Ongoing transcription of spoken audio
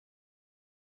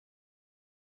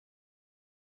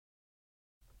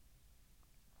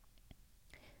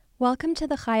Welcome to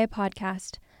the Chaya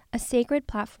podcast, a sacred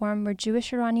platform where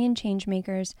Jewish Iranian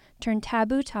changemakers turn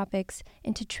taboo topics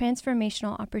into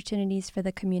transformational opportunities for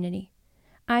the community.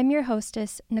 I'm your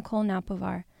hostess, Nicole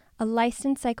Nowparvar, a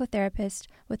licensed psychotherapist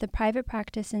with a private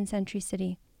practice in Century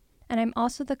City, and I'm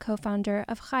also the co-founder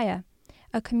of Chaya,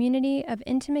 a community of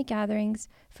intimate gatherings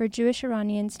for Jewish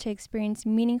Iranians to experience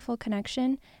meaningful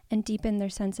connection and deepen their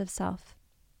sense of self.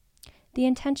 The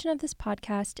intention of this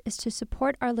podcast is to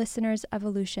support our listeners'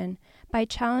 evolution by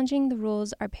challenging the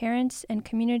rules our parents and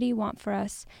community want for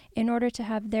us in order to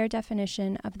have their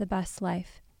definition of the best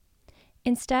life.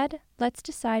 Instead, let's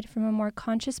decide from a more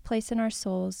conscious place in our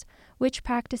souls which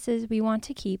practices we want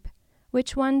to keep,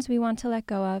 which ones we want to let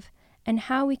go of, and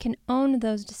how we can own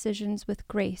those decisions with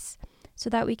grace so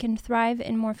that we can thrive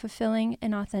in more fulfilling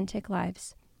and authentic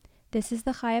lives. This is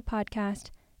the Chaya podcast,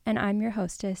 and I'm your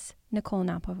hostess, Nicole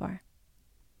Nowparvar.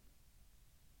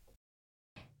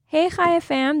 Hey Chaya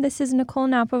fam, this is Nicole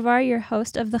Nowparvar, your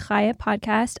host of the Chaya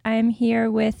podcast. I am here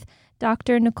with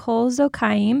Dr. Nicole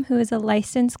Zokaeem, who is a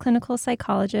licensed clinical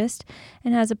psychologist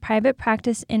and has a private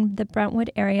practice in the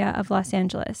Brentwood area of Los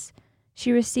Angeles.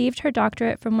 She received her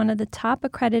doctorate from one of the top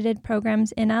accredited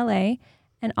programs in LA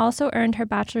and also earned her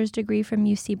bachelor's degree from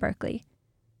UC Berkeley.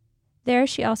 There,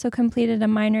 she also completed a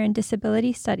minor in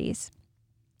disability studies.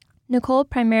 Nicole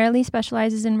primarily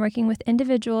specializes in working with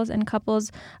individuals and couples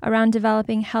around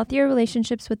developing healthier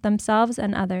relationships with themselves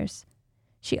and others.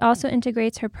 She also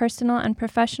integrates her personal and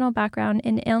professional background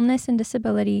in illness and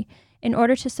disability in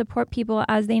order to support people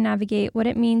as they navigate what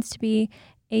it means to be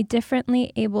a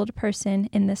differently abled person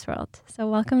in this world. So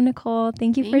welcome, Nicole.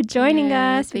 Thank you for joining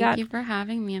us. Thank you for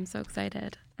having me. I'm so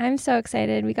excited. I'm so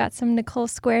excited. We got some Nicole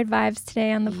Squared vibes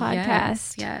today on the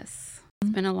podcast. Yes. It's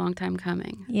been a long time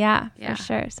coming. Yeah, for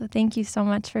sure. So thank you so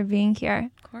much for being here.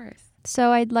 Of course.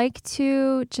 So I'd like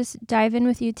to just dive in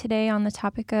with you today on the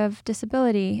topic of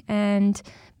disability and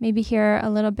maybe hear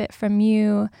a little bit from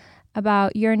you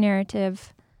about your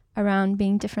narrative around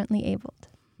being differently abled.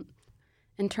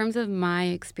 In terms of my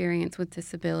experience with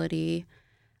disability,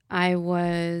 I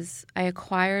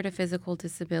acquired a physical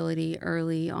disability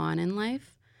early on in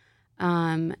life.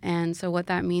 And so what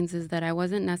that means is that I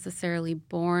wasn't necessarily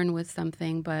born with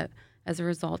something, but as a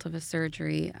result of a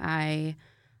surgery, I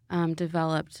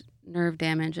developed nerve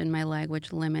damage in my leg,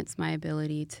 which limits my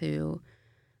ability to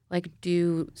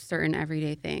do certain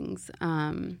everyday things.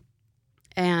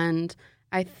 And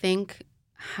I think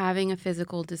having a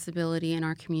physical disability in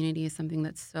our community is something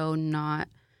that's so not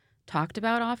talked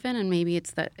about often, and maybe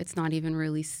it's that it's not even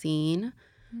really seen,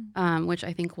 which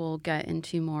I think we'll get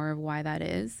into more of why that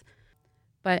is.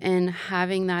 But in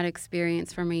having that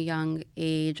experience from a young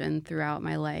age and throughout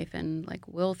my life and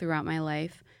throughout my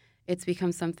life, it's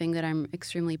become something that I'm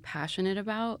extremely passionate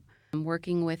about. I'm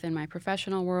working with in my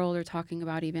professional world or talking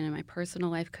about even in my personal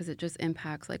life because it just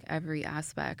impacts every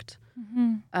aspect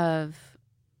of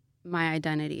my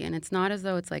identity. And it's not as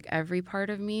though it's every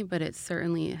part of me, but it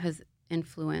certainly has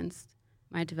influenced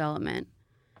my development.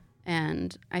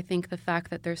 And I think the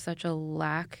fact that there's such a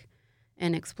lack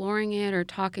in exploring it or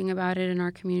talking about it in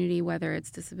our community, whether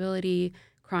it's disability,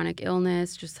 chronic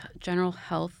illness, just general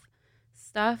health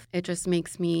stuff, it just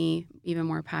makes me even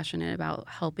more passionate about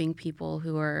helping people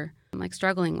who are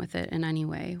struggling with it in any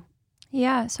way.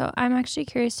 Yeah, so I'm actually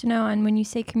curious to know, and when you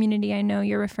say community, I know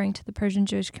you're referring to the Persian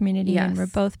Jewish community, and we're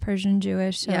both Persian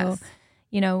Jewish, so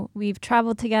we've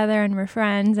traveled together and we're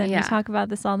friends, and we talk about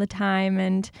this all the time,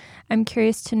 and I'm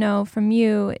curious to know from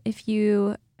you if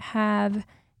you have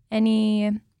any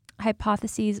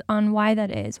hypotheses on why that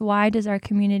is. Why does our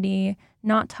community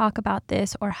not talk about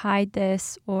this or hide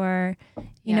this, or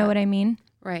you know what I mean?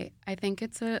 Right. I think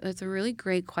it's a really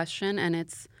great question, and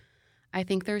I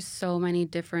think there's so many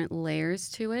different layers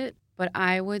to it. But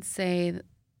I would say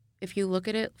if you look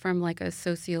at it from a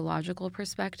sociological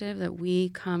perspective, that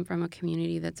we come from a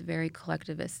community that's very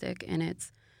collectivistic in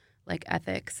its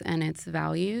ethics and its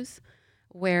values.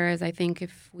 Whereas I think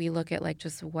if we look at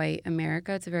just white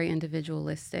America, it's a very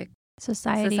individualistic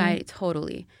society.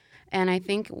 Totally. And I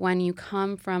think when you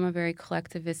come from a very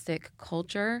collectivistic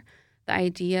culture, the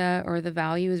idea or the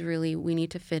value is really we need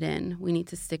to fit in. We need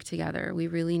to stick together. We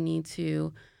really need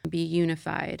to be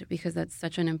unified because that's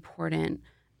such an important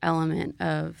element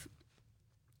of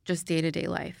just day-to-day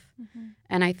life. Mm-hmm.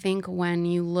 And I think when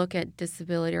you look at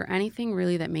disability or anything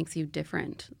really that makes you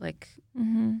different,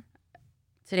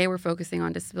 today we're focusing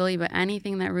on disability, but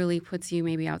anything that really puts you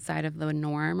maybe outside of the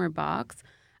norm or box,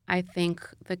 I think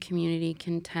the community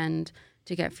can tend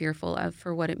to get fearful of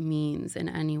for what it means in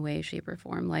any way, shape, or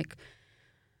form.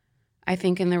 I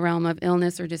think in the realm of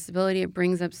illness or disability, it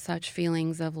brings up such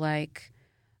feelings of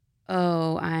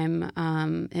oh,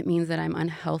 it means that I'm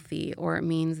unhealthy, or it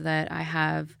means that I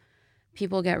have,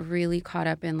 people get really caught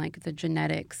up in like the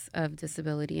genetics of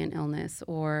disability and illness,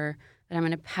 or that I'm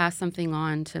going to pass something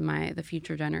on to the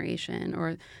future generation,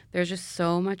 or there's just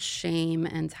so much shame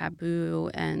and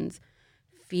taboo and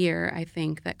fear, I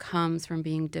think, that comes from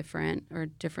being different or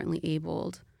differently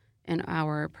abled in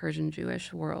our Persian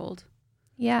Jewish world.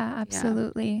 Yeah,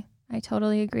 absolutely. I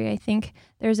totally agree. I think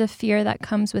there's a fear that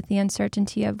comes with the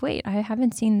uncertainty of, wait, I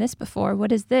haven't seen this before.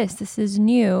 What is this? This is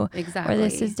new. Exactly. Or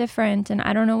this is different, and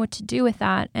I don't know what to do with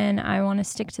that. And I want to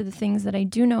stick to the things that I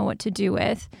do know what to do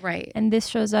with. Right. And this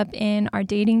shows up in our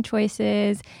dating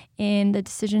choices, in the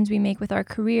decisions we make with our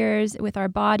careers, with our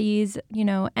bodies,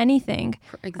 anything.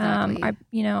 Exactly.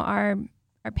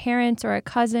 Our parents or our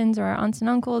cousins or our aunts and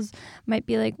uncles might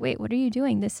be like, wait, what are you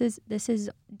doing? This is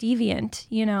deviant,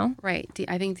 Right.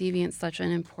 I think deviant's such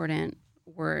an important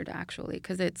word, actually,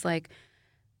 because it's like,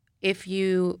 if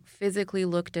you physically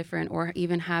look different or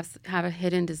even have a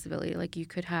hidden disability, like you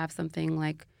could have something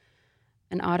like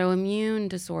an autoimmune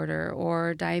disorder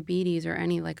or diabetes or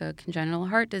any like a congenital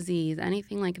heart disease,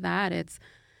 anything like that, it's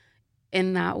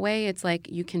in that way, it's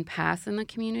like you can pass in the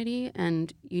community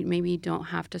and you maybe don't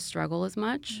have to struggle as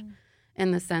much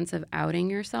in the sense of outing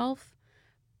yourself.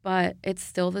 But it's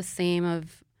still the same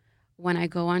of when I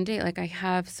go on date. Like, I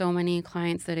have so many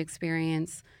clients that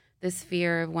experience this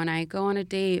fear of, when I go on a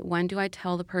date, when do I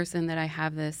tell the person that I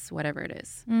have this, whatever it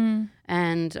is?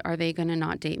 And are they going to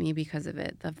not date me because of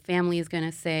it? The family is going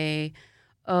to say,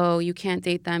 oh, you can't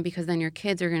date them because then your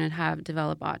kids are going to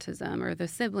develop autism, or the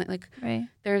sibling. Like, right.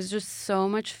 There's just so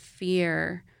much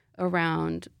fear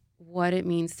around what it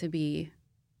means to be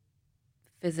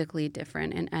physically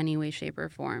different in any way, shape, or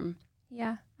form.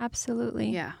 Yeah, absolutely.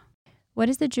 Yeah. What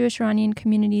is the Jewish Iranian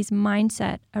community's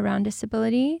mindset around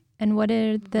disability, and what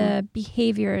are the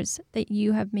behaviors that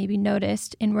you have maybe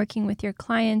noticed in working with your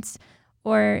clients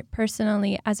or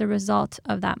personally as a result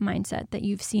of that mindset that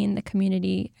you've seen the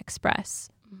community express?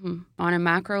 On a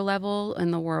macro level in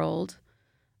the world,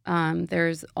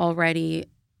 there's already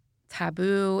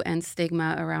taboo and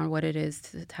stigma around what it is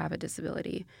to have a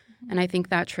disability. And I think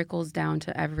that trickles down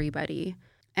to everybody.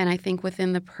 And I think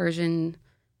within the Persian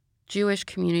Jewish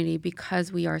community,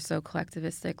 because we are so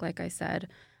collectivistic, like I said,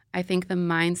 I think the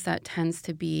mindset tends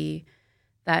to be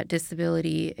that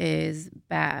disability is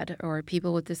bad, or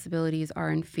people with disabilities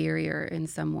are inferior in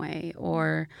some way,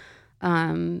 or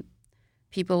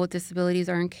people with disabilities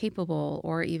are incapable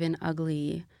or even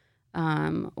ugly,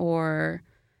 or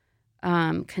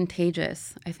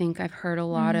contagious. I think I've heard a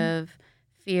lot of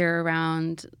fear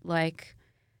around, like,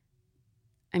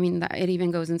 it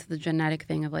even goes into the genetic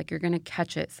thing of, like, you're going to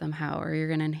catch it somehow, or you're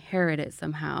going to inherit it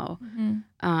somehow.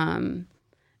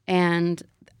 And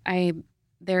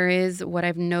there is what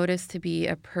I've noticed to be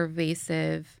a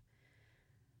pervasive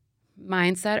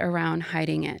mindset around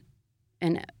hiding it.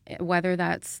 And whether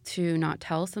that's to not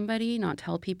tell somebody, not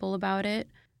tell people about it,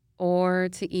 or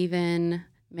to even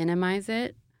minimize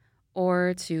it,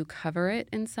 or to cover it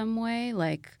in some way,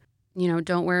 like,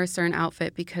 don't wear a certain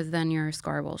outfit because then your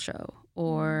scar will show.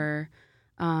 Or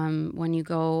when you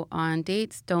go on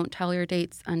dates, don't tell your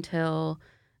dates until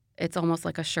it's almost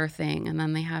like a sure thing. And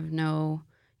then they have no,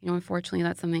 unfortunately,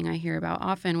 that's something I hear about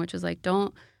often, which is like,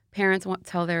 parents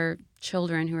tell their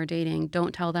children who are dating,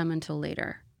 don't tell them until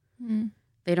later.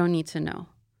 They don't need to know.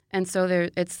 And so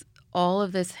it's all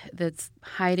of this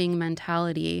hiding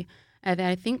mentality that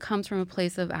I think comes from a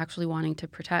place of actually wanting to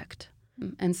protect.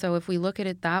 And so if we look at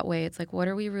it that way, it's like, what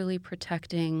are we really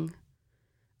protecting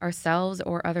ourselves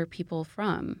or other people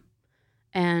from?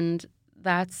 And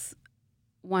that's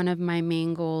one of my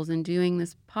main goals in doing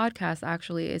this podcast,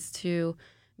 actually, is to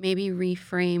maybe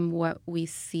reframe what we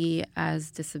see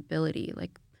as disability.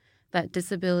 Like, that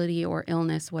disability or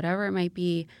illness, whatever it might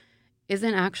be,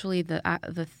 isn't actually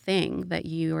the thing that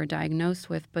you are diagnosed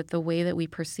with, but the way that we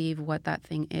perceive what that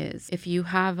thing is. If you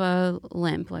have a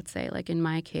limp, let's say, like in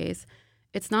my case,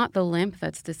 it's not the limp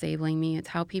that's disabling me, it's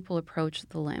how people approach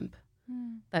the limp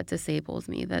that disables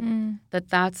me.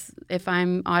 That's if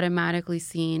I'm automatically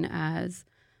seen as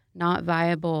not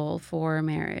viable for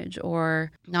marriage,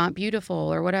 or not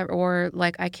beautiful, or whatever, or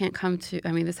like I can't come to,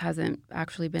 this hasn't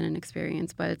actually been an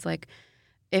experience, but it's like,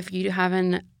 if you have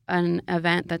an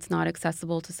event that's not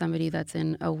accessible to somebody that's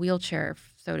in a wheelchair,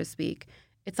 so to speak,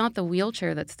 it's not the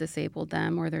wheelchair that's disabled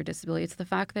them or their disability. It's the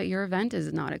fact that your event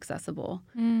is not accessible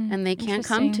and they can't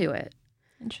come to it.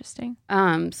 Interesting.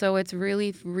 So it's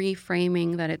really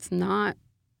reframing that it's not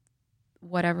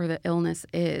whatever the illness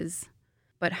is,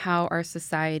 but how our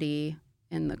society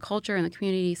and the culture and the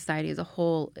community, society as a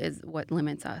whole, is what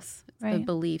limits us. It's the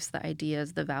beliefs, the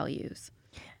ideas, the values.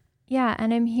 Yeah,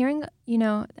 and I'm hearing,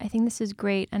 I think this is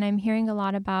great, and I'm hearing a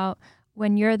lot about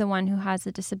when you're the one who has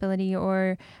a disability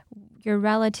or your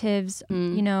relatives,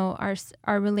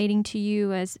 are relating to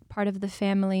you as part of the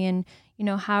family, and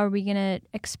how are we going to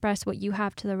express what you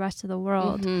have to the rest of the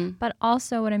world? But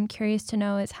also, what I'm curious to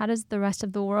know is how does the rest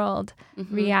of the world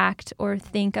react or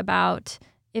think about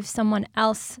if someone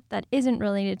else that isn't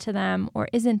related to them or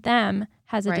isn't them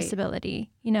has a disability?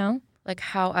 Like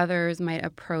how others might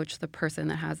approach the person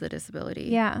that has the disability.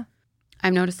 Yeah.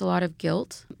 I've noticed a lot of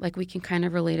guilt. Like we can kind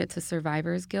of relate it to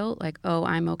survivor's guilt. Like, oh,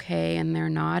 I'm okay and they're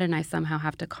not, and I somehow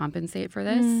have to compensate for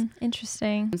this.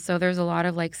 Interesting. And so there's a lot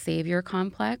of like savior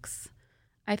complex,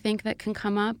 I think, that can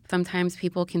come up. Sometimes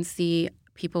people can see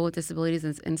people with disabilities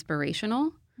as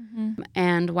inspirational.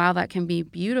 And while that can be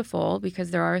beautiful, because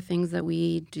there are things that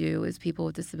we do as people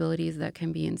with disabilities that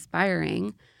can be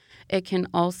inspiring, it can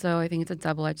also, I think it's a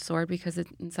double-edged sword because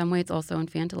in some way it's also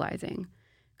infantilizing.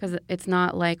 Because it's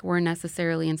not like we're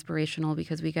necessarily inspirational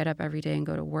because we get up every day and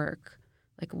go to work.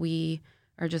 Like we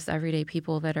are just everyday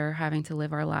people that are having to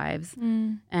live our lives.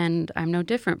 And I'm no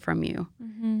different from you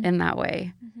in that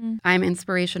way. I'm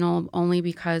inspirational only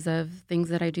because of things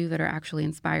that I do that are actually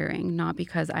inspiring, not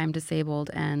because I'm disabled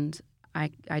and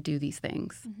I do these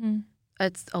things.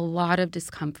 It's a lot of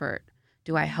discomfort.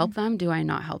 Do I help them? Do I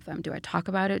not help them? Do I talk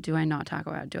about it? Do I not talk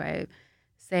about it? Do I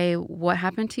say what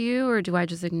happened to you, or do I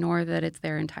just ignore that it's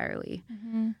there entirely?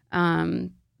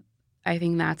 I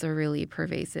think that's a really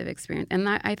pervasive experience. And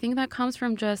I think that comes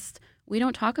from just we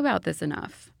don't talk about this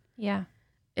enough. Yeah.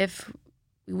 If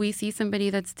we see somebody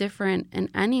that's different in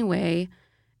any way,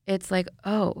 it's like,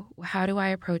 oh, how do I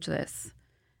approach this?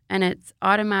 And it's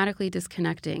automatically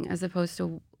disconnecting as opposed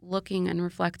to looking and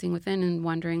reflecting within and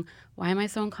wondering, why am I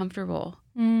so uncomfortable?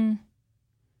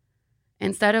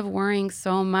 Instead of worrying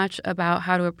so much about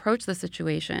how to approach the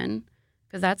situation,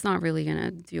 because that's not really going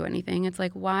to do anything. It's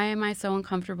like, why am I so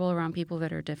uncomfortable around people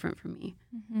that are different from me?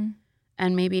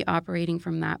 And maybe operating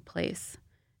from that place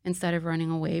instead of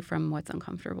running away from what's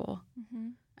uncomfortable,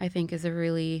 I think is a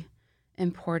really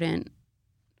important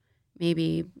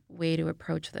maybe way to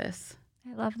approach this.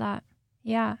 I love that.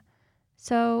 Yeah.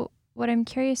 So what I'm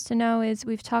curious to know is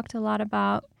we've talked a lot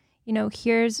about,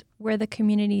 here's where the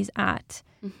community's at.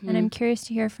 And I'm curious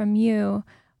to hear from you,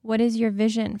 what is your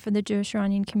vision for the Jewish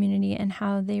Iranian community and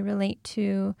how they relate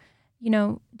to,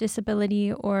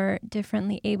 disability or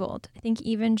differently abled? I think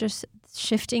even just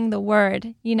shifting the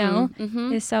word,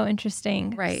 is so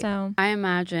interesting. Right. So I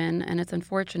imagine, and it's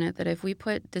unfortunate, that if we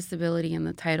put disability in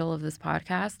the title of this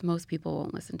podcast, most people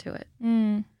won't listen to it.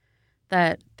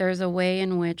 That there's a way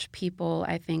in which people,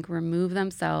 I think, remove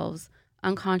themselves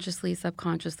unconsciously,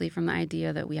 subconsciously from the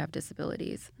idea that we have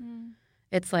disabilities.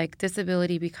 It's like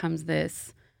disability becomes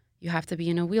this, you have to be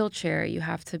in a wheelchair, you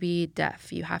have to be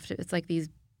deaf, it's like these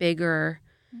bigger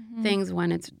things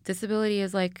when it's disability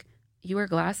is like you wear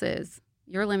glasses.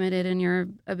 You're limited in your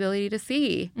ability to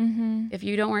see. If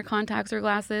you don't wear contacts or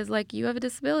glasses, like you have a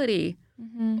disability.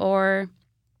 Or,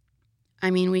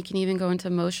 I mean, we can even go into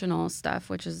emotional stuff,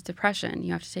 which is depression.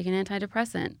 You have to take an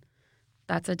antidepressant.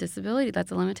 That's a disability.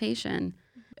 That's a limitation.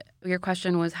 Your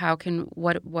question was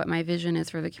what my vision is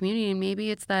for the community. And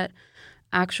maybe it's that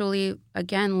actually,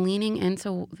 again, leaning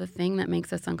into the thing that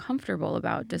makes us uncomfortable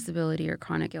about disability or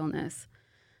chronic illness.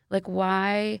 Like,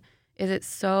 why is it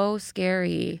so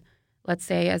scary, let's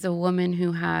say, as a woman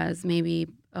who has maybe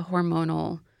a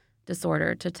hormonal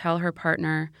disorder, to tell her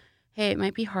partner, hey, it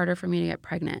might be harder for me to get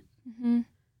pregnant?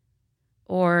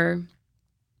 Or,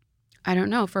 I don't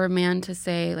know, for a man to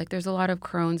say, like, there's a lot of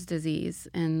Crohn's disease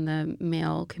in the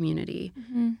male community.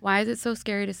 Why is it so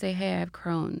scary to say, hey, I have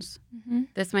Crohn's?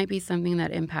 This might be something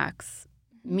that impacts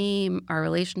me, our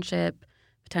relationship,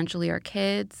 potentially our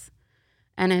kids.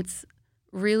 And it's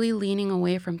really leaning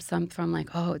away from like,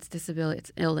 oh, it's disability,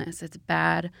 it's illness, it's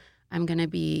bad. I'm going to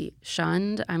be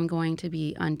shunned. I'm going to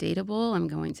be undateable. I'm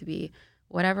going to be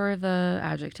whatever the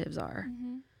adjectives are.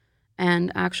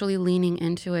 And actually leaning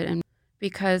into it. And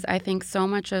because I think so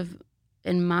much of,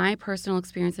 in my personal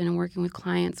experience and in working with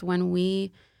clients, when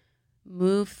we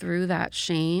move through that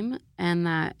shame and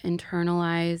that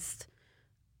internalized,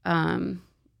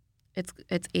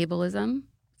 it's ableism,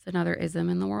 it's another ism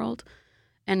in the world.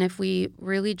 And if we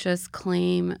really just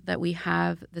claim that we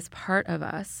have this part of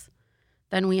us,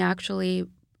 then we actually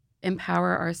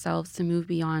empower ourselves to move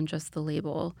beyond just the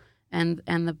label and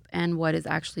what is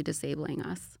actually disabling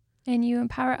us. And you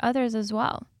empower others as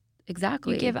well.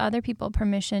 Exactly. You give other people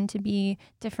permission to be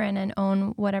different and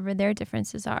own whatever their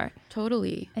differences are.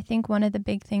 Totally. I think one of the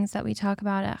big things that we talk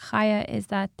about at Chaya is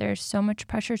that there's so much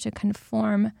pressure to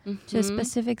conform to a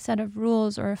specific set of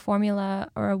rules or a formula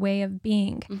or a way of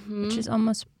being, which is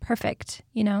almost perfect,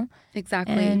 you know?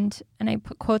 Exactly. And I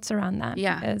put quotes around that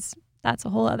Yeah. because that's a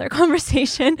whole other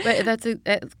conversation. But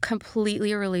it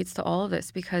completely relates to all of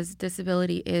this because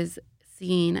disability is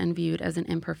seen and viewed as an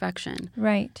imperfection.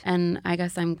 Right. And I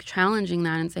guess I'm challenging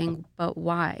that and saying, but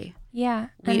why? Yeah.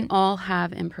 We all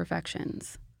have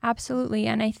imperfections. Absolutely.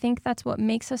 And I think that's what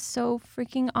makes us so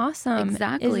freaking awesome.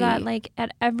 Exactly. Is that like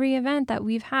at every event that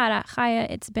we've had at Chaya,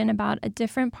 it's been about a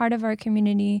different part of our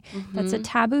community that's a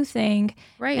taboo thing.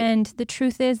 Right. And the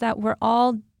truth is that we're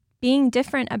all being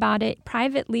different about it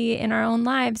privately in our own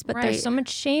lives, but there's so much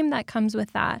shame that comes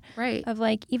with that. Right. Of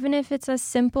like, even if it's as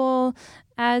simple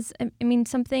as, I mean,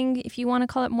 something, if you want to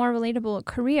call it more relatable, a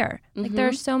career. Like there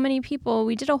are so many people.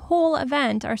 We did a whole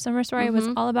event. Our summer story was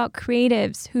all about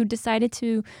creatives who decided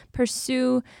to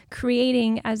pursue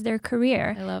creating as their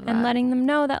career. I love that. And letting them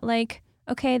know that like,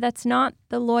 okay, that's not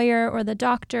the lawyer or the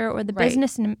doctor or the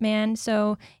businessman.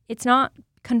 So it's not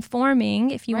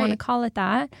conforming, if you want to call it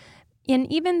that. And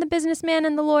even the businessman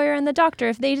and the lawyer and the doctor,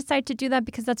 if they decide to do that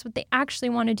because that's what they actually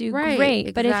want to do, great.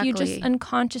 Exactly. But if you just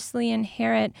unconsciously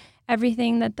inherit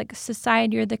everything that the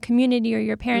society or the community or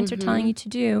your parents are telling you to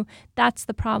do, that's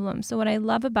the problem. So what I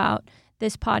love about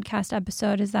this podcast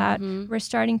episode is that we're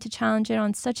starting to challenge it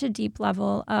on such a deep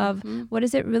level of what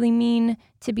does it really mean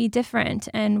to be different,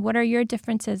 and what are your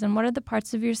differences, and what are the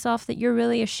parts of yourself that you're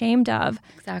really ashamed of.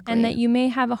 Exactly. And that you may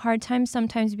have a hard time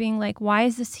sometimes being like, why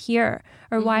is this here?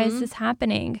 Or why is this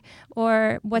happening?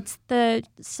 Or what's the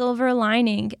silver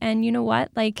lining? And you know what?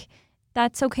 Like,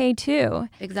 that's okay too.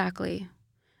 Exactly.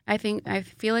 I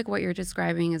feel like what you're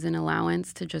describing is an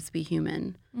allowance to just be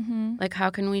human. Like, how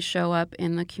can we show up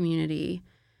in the community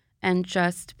and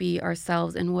just be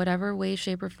ourselves in whatever way,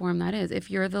 shape, or form that is?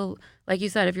 If you're like you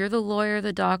said, if you're the lawyer,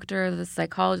 the doctor, the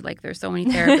psychologist, like there's so many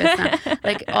therapists now,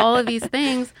 like all of these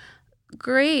things,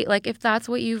 great. Like if that's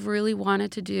what you've really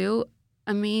wanted to do,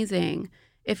 amazing.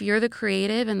 If you're the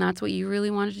creative and that's what you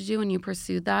really wanted to do and you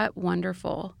pursued that,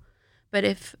 wonderful. But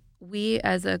if we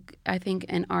I think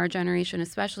in our generation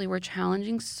especially, we're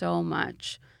challenging so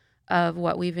much of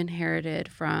what we've inherited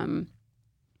from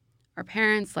our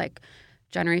parents, like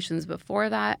generations before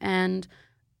that. And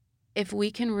if we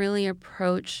can really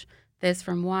approach this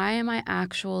from why am I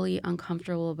actually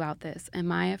uncomfortable about this?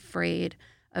 Am I afraid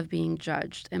of being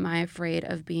judged? Am I afraid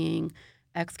of being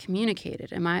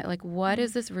excommunicated? Am I like, what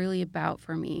is this really about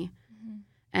for me?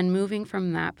 And moving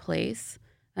from that place,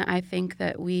 I think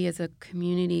that we as a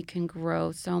community can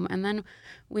grow and then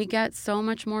we get so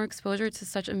much more exposure to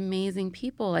such amazing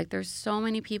people. Like there's so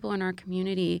many people in our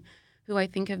community who I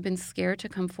think have been scared to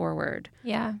come forward.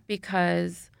 Yeah.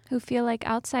 Because who feel like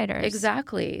outsiders.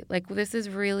 Exactly. Like this is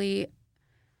really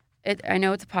I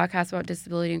know it's a podcast about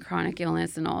disability and chronic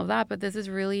illness and all of that, but this is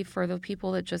really for the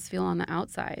people that just feel on the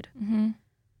outside.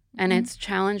 And it's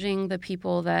challenging the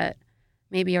people that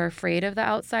maybe are afraid of the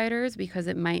outsiders because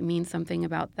it might mean something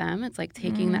about them. It's like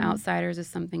taking the outsiders as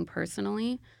something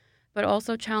personally, but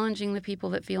also challenging the people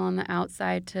that feel on the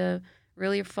outside to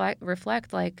really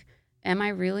reflect like, am I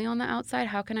really on the outside?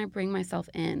 How can I bring myself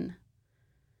in?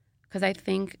 Because I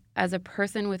think as a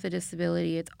person with a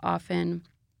disability, it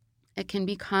can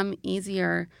become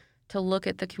easier to look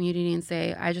at the community and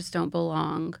say, I just don't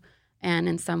belong. And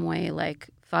in some way, like,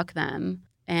 fuck them.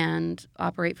 And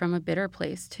operate from a bitter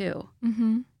place too.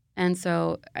 And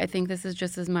so I think this is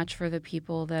just as much for the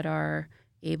people that are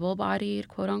able-bodied,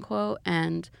 quote unquote,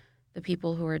 and the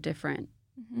people who are different.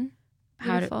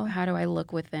 How do I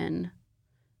look within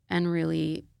and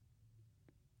really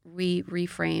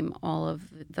reframe all of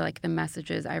the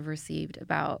messages I've received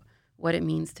about what it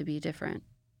means to be different?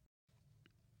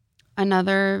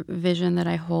 Another vision that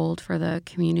I hold for the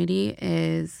community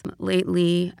is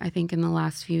lately, I think in the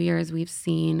last few years, we've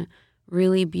seen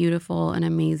really beautiful and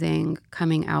amazing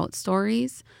coming out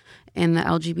stories in the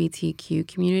LGBTQ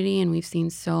community. And we've seen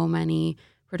so many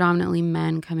predominantly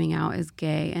men coming out as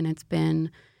gay. And it's been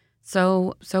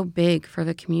so big for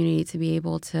the community to be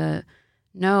able to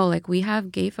know, like, we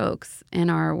have gay folks in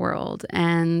our world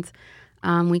and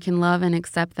we can love and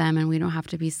accept them and we don't have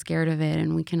to be scared of it.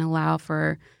 And we can allow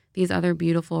for these other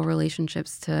beautiful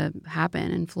relationships to happen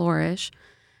and flourish.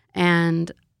 And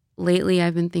lately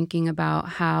I've been thinking about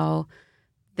how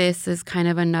this is kind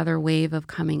of another wave of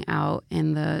coming out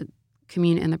in the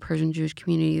community, in the Persian Jewish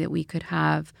community, that we could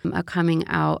have a coming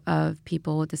out of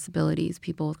people with disabilities,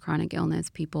 people with chronic illness,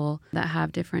 people that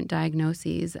have different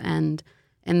diagnoses, and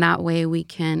In that way, we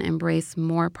can embrace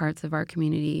more parts of our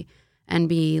community and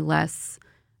be less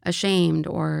ashamed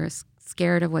or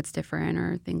scared of what's different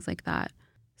or things like that.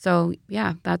 So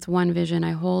yeah, that's one vision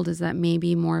I hold, is that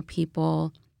maybe more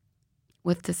people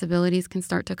with disabilities can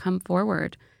start to come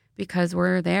forward, because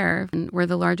we're there and we're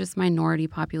the largest minority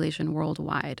population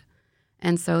worldwide.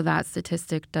 And so that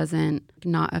statistic doesn't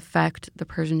not affect the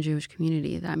Persian Jewish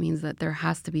community. That means that there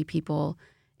has to be people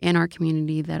in our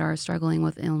community that are struggling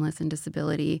with illness and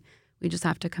disability. We just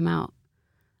have to come out.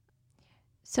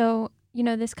 So,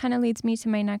 this kind of leads me to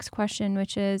my next question,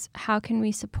 which is, how can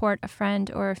we support a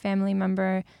friend or a family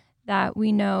member that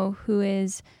we know who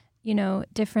is,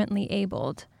 differently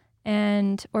abled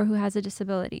or who has a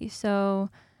disability? So,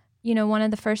 one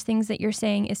of the first things that you're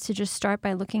saying is to just start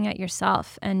by looking at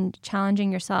yourself and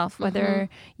challenging yourself, whether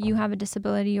you have a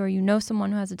disability or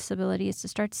someone who has a disability, is to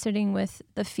start sitting with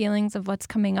the feelings of what's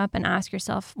coming up and ask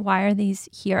yourself, why are these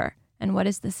here? And what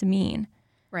does this mean?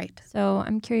 Right. So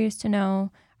I'm curious to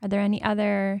know, are there any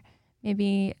other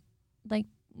maybe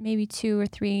 2 or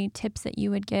 3 tips that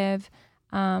you would give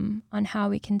on how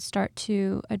we can start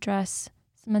to address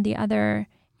some of the other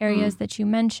areas that you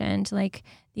mentioned, like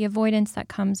the avoidance that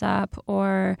comes up,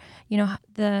 or,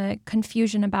 the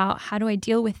confusion about how do I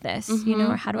deal with this,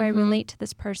 or how do I relate to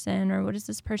this person, or what does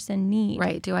this person need?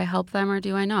 Right. Do I help them or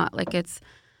do I not? Like, it's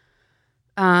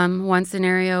one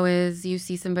scenario is you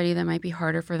see somebody that might be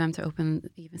harder for them to open,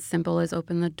 even simple as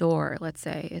open the door, let's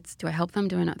say. It's, do I help them?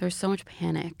 Do I not? There's so much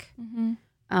panic.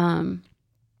 And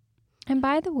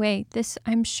by the way, this,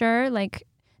 I'm sure,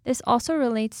 this also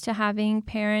relates to having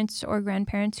parents or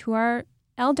grandparents who are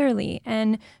elderly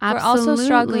and who are also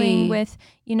struggling with,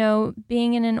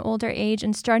 being in an older age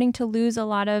and starting to lose a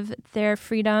lot of their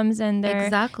freedoms and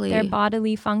their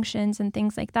bodily functions and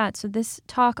things like that. So this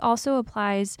talk also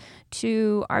applies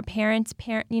to our parents,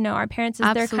 our parents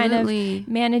as they're kind of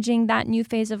managing that new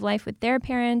phase of life with their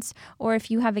parents, or if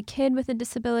you have a kid with a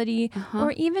disability,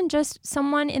 or even just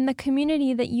someone in the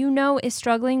community that is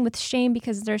struggling with shame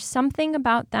because there's something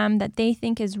about them that they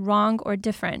think is wrong or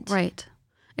different. Right.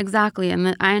 Exactly.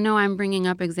 And I know I'm bringing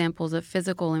up examples of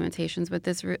physical limitations, but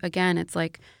this, again, it's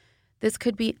like, this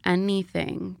could be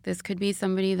anything. This could be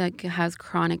somebody that has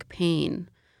chronic pain,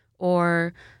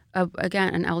 or,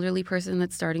 again, an elderly person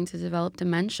that's starting to develop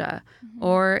dementia,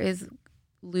 or is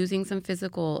losing some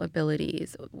physical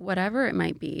abilities, whatever it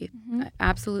might be. I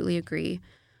absolutely agree.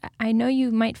 I know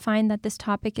you might find that this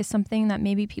topic is something that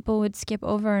maybe people would skip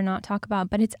over or not talk about,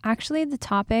 but it's actually the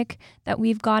topic that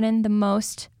we've gotten the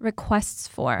most requests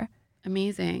for.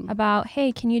 Amazing. About,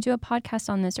 hey, can you do a podcast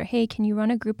on this? Or, hey, can you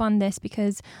run a group on this?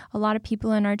 Because a lot of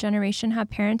people in our generation have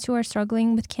parents who are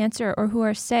struggling with cancer or who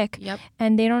are sick,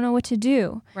 and they don't know what to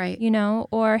do. Right.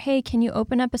 Or, hey, can you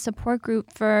open up a support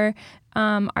group for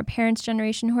our parents'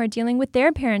 generation who are dealing with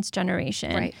their parents'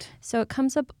 generation? Right. So it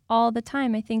comes up all the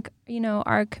time. I think,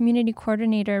 our community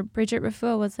coordinator, Bridget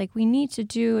Rafua, was like, we need to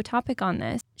do a topic on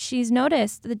this. She's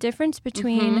noticed the difference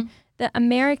between the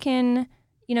American,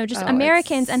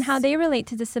 Americans and how they relate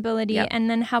to disability, and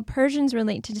then how Persians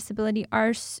relate to disability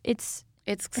it's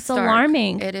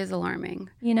alarming. It is alarming.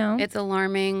 It's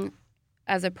alarming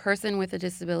as a person with a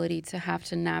disability to have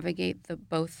to navigate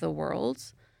both the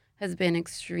worlds has been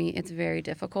extreme. It's very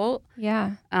difficult.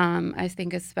 Yeah. I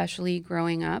think especially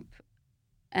growing up,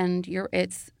 and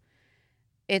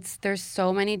there's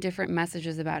so many different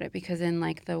messages about it, because in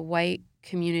the white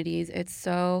communities, it's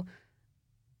so,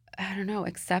 I don't know,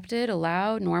 accepted,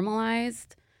 allowed,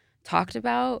 normalized, talked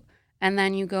about. And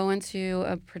then you go into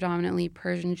a predominantly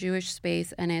Persian Jewish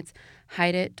space and it's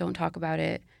hide it, don't talk about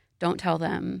it, don't tell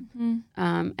them.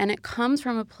 And it comes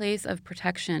from a place of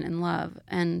protection and love.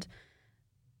 And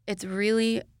it's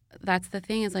really, that's the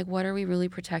thing, is what are we really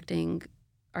protecting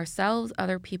ourselves,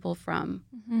 other people from?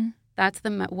 That's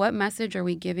what message are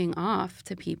we giving off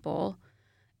to people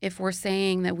if we're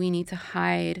saying that we need to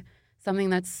hide something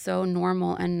that's so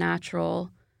normal and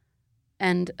natural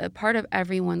and a part of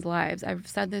everyone's lives? I've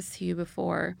said this to you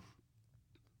before,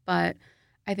 but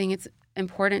I think it's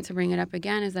important to bring it up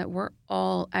again, is that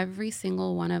every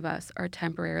single one of us are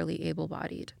temporarily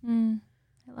able-bodied.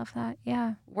 I love that.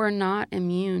 Yeah. We're not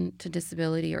immune to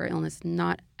disability or illness,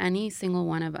 not any single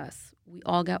one of us. We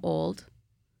all get old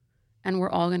and we're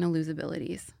all going to lose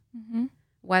abilities.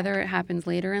 Whether it happens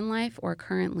later in life or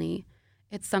currently,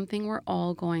 it's something we're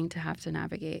all going to have to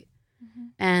navigate.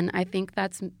 And I think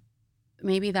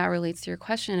maybe that relates to your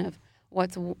question of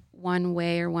what's one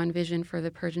way or one vision for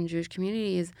the Persian Jewish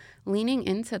community, is leaning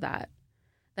into that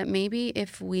maybe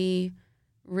if we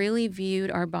really viewed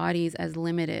our bodies as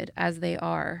limited as they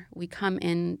are, we come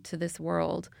into this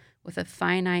world with a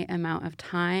finite amount of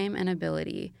time and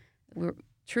ability.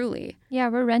 truly. Yeah,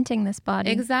 we're renting this body.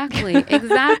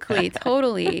 Exactly,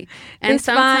 totally. And this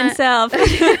fine self.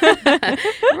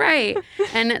 Right.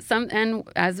 And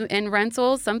as in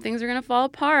rentals, some things are going to fall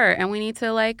apart and we need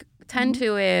to like tend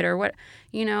to it or what,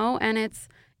 and it's,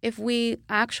 if we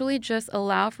actually just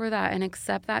allow for that and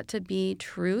accept that to be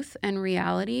truth and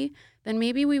reality, then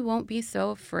maybe we won't be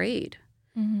so afraid.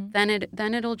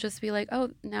 Then it'll just be like, oh,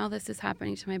 now this is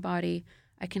happening to my body.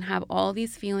 I can have all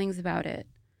these feelings about it.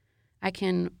 I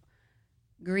can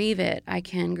grieve it. I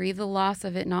can grieve the loss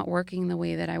of it not working the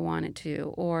way that I want it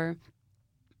to. Or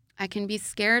I can be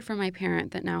scared for my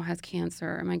parent that now has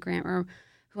cancer, or my grandma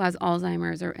who has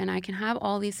Alzheimer's, and I can have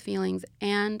all these feelings,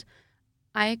 and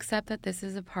I accept that this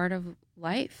is a part of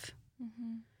life.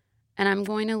 And I'm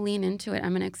going to lean into it.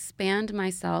 I'm going to expand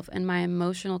myself and my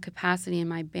emotional capacity and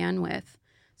my bandwidth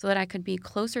so that I could be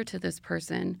closer to this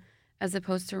person as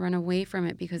opposed to run away from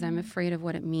it because I'm afraid of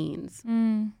what it means.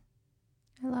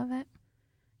 I love it.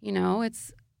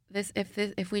 It's this.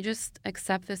 If we just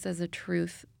accept this as a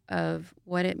truth of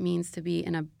what it means to be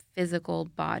in a physical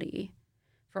body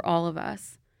for all of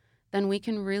us, then we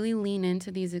can really lean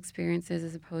into these experiences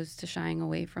as opposed to shying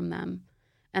away from them.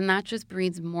 And that just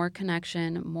breeds more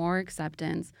connection, more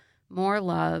acceptance, more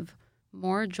love,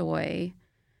 more joy.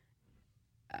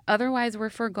 Otherwise, we're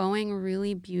foregoing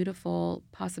really beautiful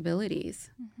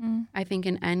possibilities, I think,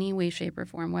 in any way, shape, or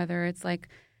form, whether it's like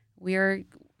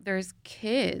there's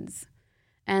kids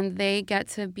and they get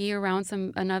to be around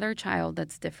another child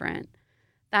that's different.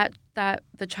 That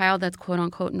the child that's quote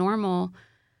unquote normal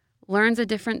learns a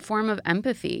different form of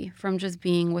empathy from just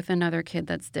being with another kid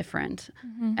that's different.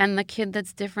 And the kid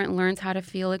that's different learns how to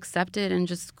feel accepted and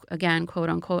just, again, quote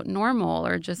unquote normal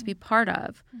or just be part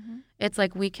of. It's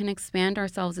like we can expand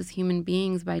ourselves as human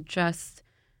beings by just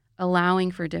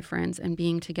allowing for difference and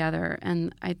being together.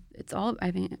 And I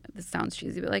think this sounds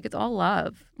cheesy, but like it's all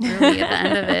love, really, at the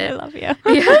end of it. I love you. Yeah.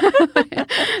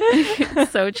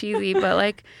 It's so cheesy, but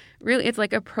like really it's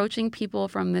like approaching people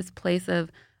from this place of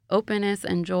openness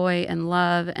and joy and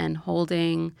love and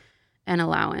holding and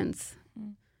allowance.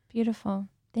 Beautiful.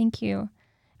 Thank you.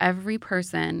 Every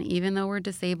person, even though we're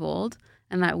disabled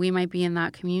and that we might be in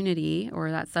that community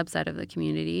or that subset of the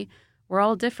community, we're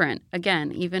all different.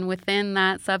 Again, even within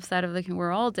that subset of the community,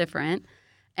 we're all different.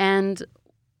 And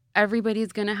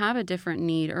everybody's going to have a different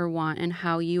need or want in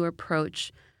how you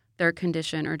approach their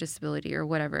condition or disability or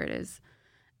whatever it is.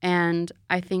 And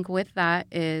I think with that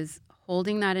is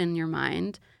holding that in your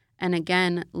mind and,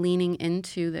 again, leaning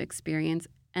into the experience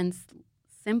and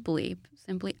simply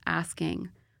asking,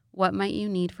 what might you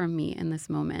need from me in this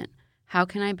moment? How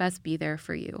can I best be there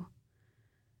for you?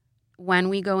 When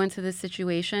we go into this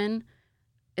situation,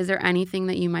 is there anything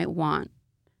that you might want?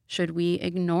 Should we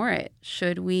ignore it?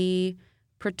 Should we,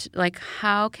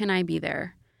 how can I be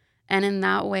there? And in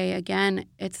that way, again,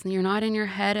 you're not in your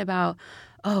head about,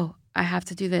 oh, I have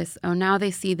to do this. Oh, now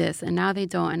they see this and now they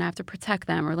don't and I have to protect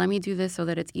them, or let me do this so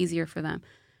that it's easier for them.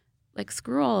 Like,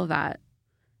 screw all of that.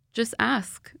 Just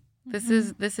ask. This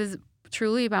is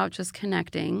truly about just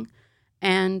connecting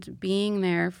and being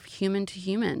there human to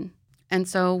human. And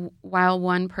so while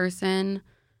one person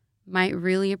might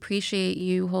really appreciate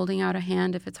you holding out a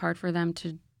hand if it's hard for them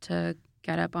to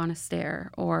get up on a stair,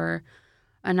 or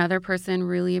another person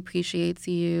really appreciates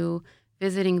you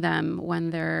visiting them when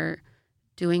they're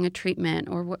doing a treatment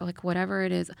or whatever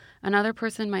it is, another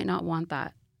person might not want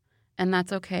that. And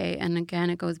that's okay. And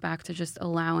again, it goes back to just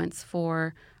allowance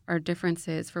for our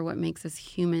differences, for what makes us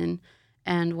human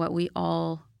and what we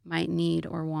all might need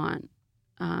or want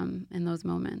in those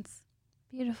moments.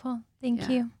 Beautiful. Thank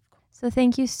you. So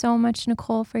thank you so much,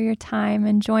 Nicole, for your time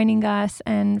and joining us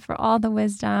and for all the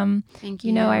wisdom. Thank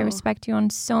you. I respect you on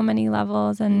so many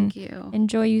levels and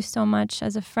enjoy you so much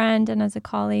as a friend and as a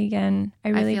colleague. And I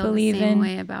really believe the same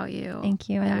way about you. Thank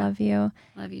you. Yeah. I love you.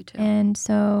 Love you too. And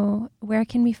so where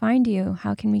can we find you?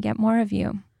 How can we get more of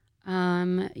you?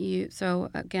 So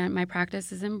again, my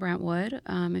practice is in Brentwood.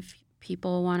 If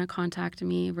people want to contact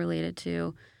me related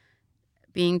to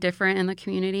being different in the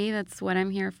community, that's what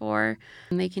I'm here for.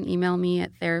 And they can email me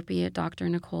at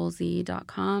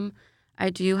therapy@drnicolez.com. I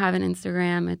do have an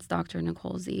Instagram. It's Dr.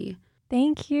 Nicole Z.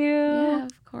 Thank you. Yeah,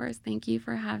 of course. Thank you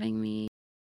for having me.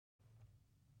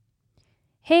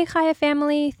 Hey, Chaya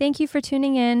family. Thank you for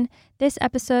tuning in. This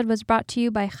episode was brought to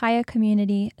you by Chaya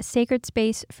Community, a sacred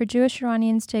space for Jewish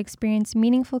Iranians to experience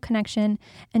meaningful connection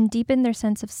and deepen their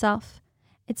sense of self.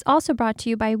 It's also brought to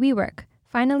you by WeWork,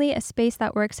 finally a space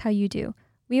that works how you do.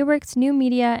 WeWork's new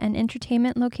media and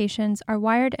entertainment locations are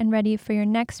wired and ready for your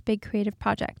next big creative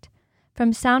project.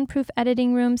 From soundproof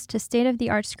editing rooms to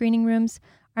state-of-the-art screening rooms,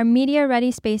 our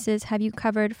media-ready spaces have you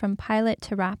covered from pilot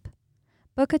to wrap.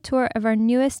 Book a tour of our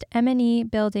newest M&E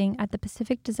building at the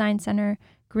Pacific Design Center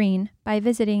Green by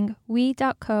visiting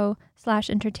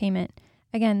we.co/entertainment.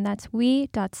 Again, that's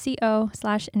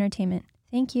we.co/entertainment.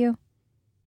 Thank you.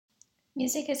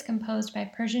 Music is composed by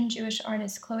Persian Jewish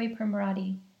artist Chloe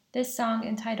Primarati. This song,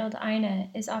 entitled Aina,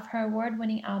 is off her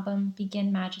award-winning album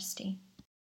Begin Majesty.